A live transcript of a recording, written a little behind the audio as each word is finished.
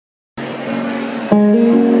I'm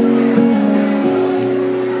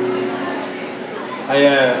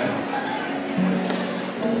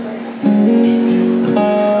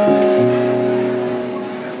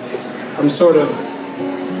sort of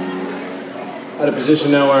at a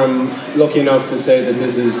position now where I'm lucky enough to say that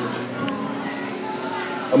this is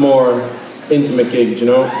a more intimate gig, you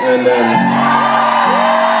know, and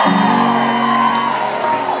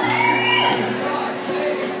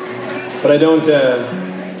but I don't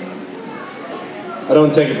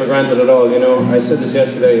take it for granted at all, you know. I said this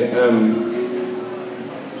yesterday.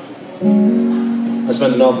 I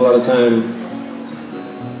spent an awful lot of time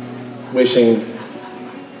wishing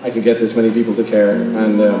I could get this many people to care,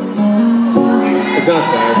 and it's not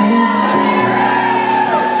sad.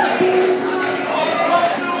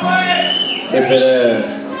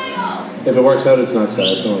 If it works out, it's not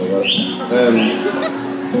sad. Don't worry about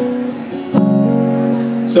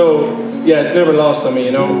it. So yeah, it's never lost on me,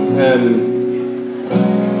 you know.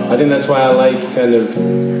 I think that's why I like kind of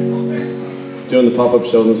doing the pop-up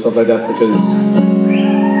shows and stuff like that, because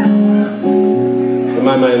in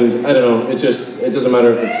my mind, I don't know, it doesn't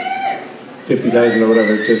matter if it's 50,000 or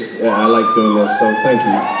whatever, I like doing this, so thank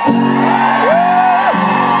you.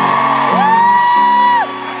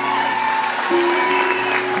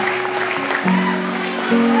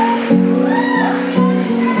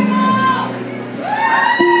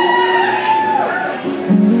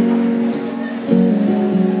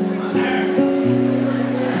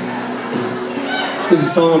 This is a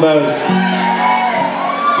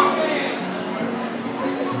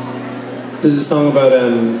song about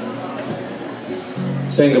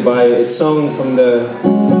saying goodbye. It's sung from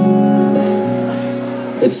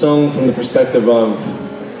the perspective of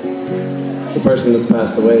the person that's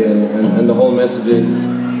passed away, and the whole message is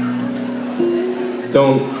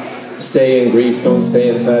don't stay in grief, don't stay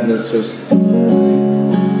in sadness, just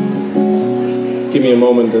give me a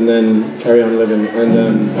moment and then carry on living. And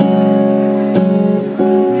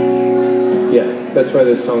yeah, that's where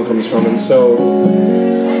this song comes from. And so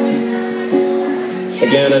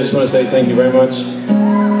again, I just want to say thank you very much.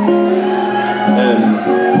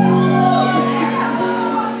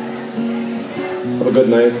 Have a good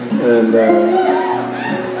night, and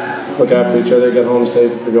look after each other. Get home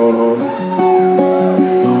safe if you're going home.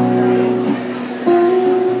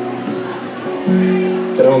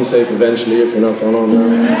 Get home safe eventually if you're not going home now.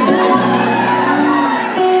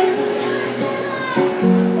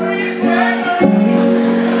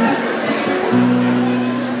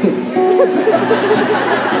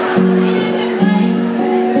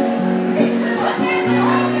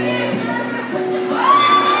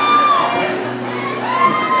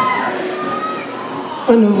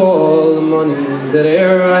 And of all the money that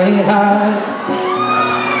e'er I had,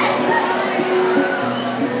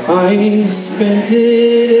 I spent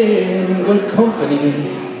it in good company.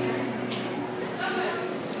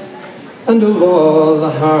 And of all the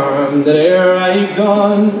harm that e'er I've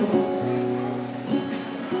done,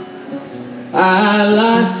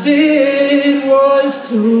 alas, it was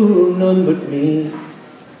to none but me.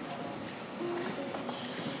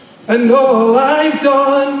 And all I've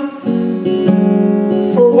done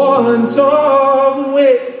for want of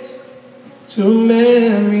wit to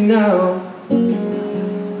memory now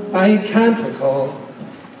I can't recall.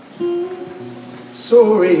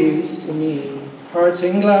 So raise to me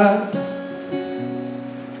parting glass,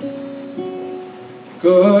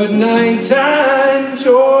 good night and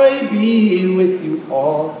joy be with you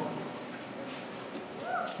all.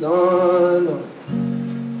 No, no.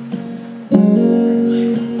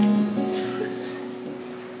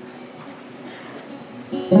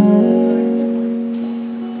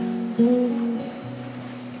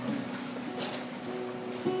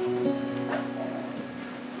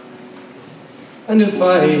 And if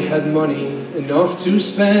I had money enough to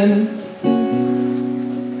spend,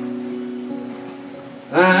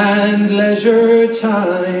 and leisure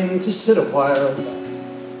time to sit a while,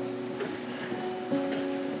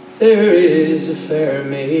 there is a fair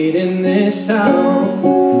maid in this town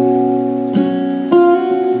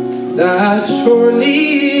that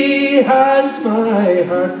surely has my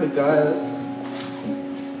heart beguiled.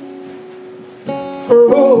 Her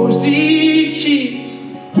rosy cheeks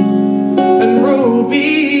and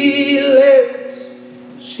ruby lips,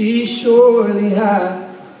 she surely has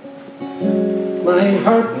my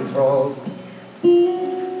heart enthralled.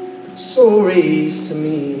 So raise to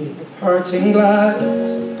me a parting glass,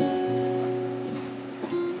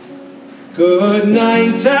 good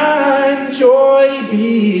night and joy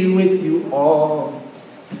be with you all.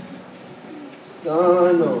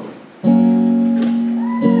 No, no.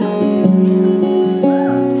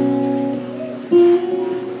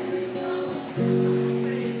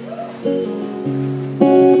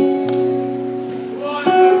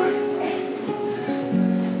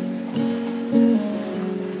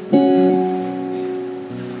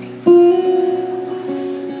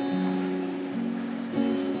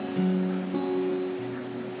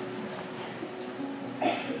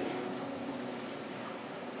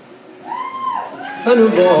 and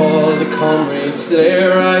of all the comrades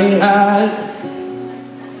there I had,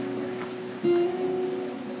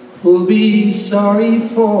 who'll be sorry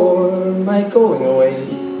for my going away,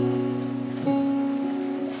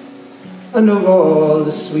 and of all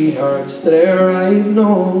the sweethearts there I've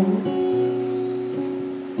known,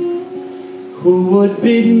 who would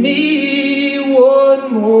bid me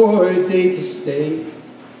one more day to stay.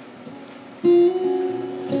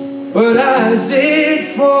 But as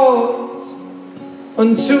it falls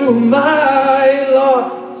unto my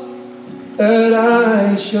lot that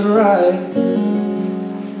I should rise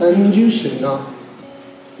and you should not,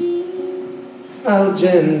 I'll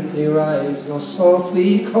gently rise and I'll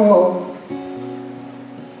softly call,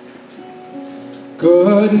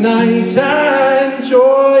 good night and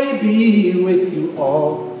joy be with you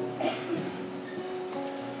all.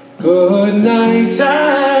 Good night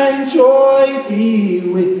and joy be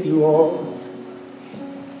with you all.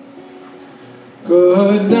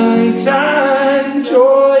 Good night and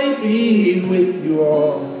joy be with you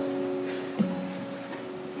all.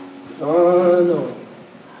 Oh no.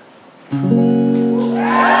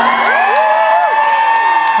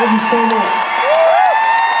 Thank you so much.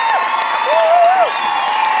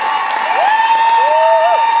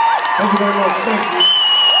 Thank you very much. Thank you.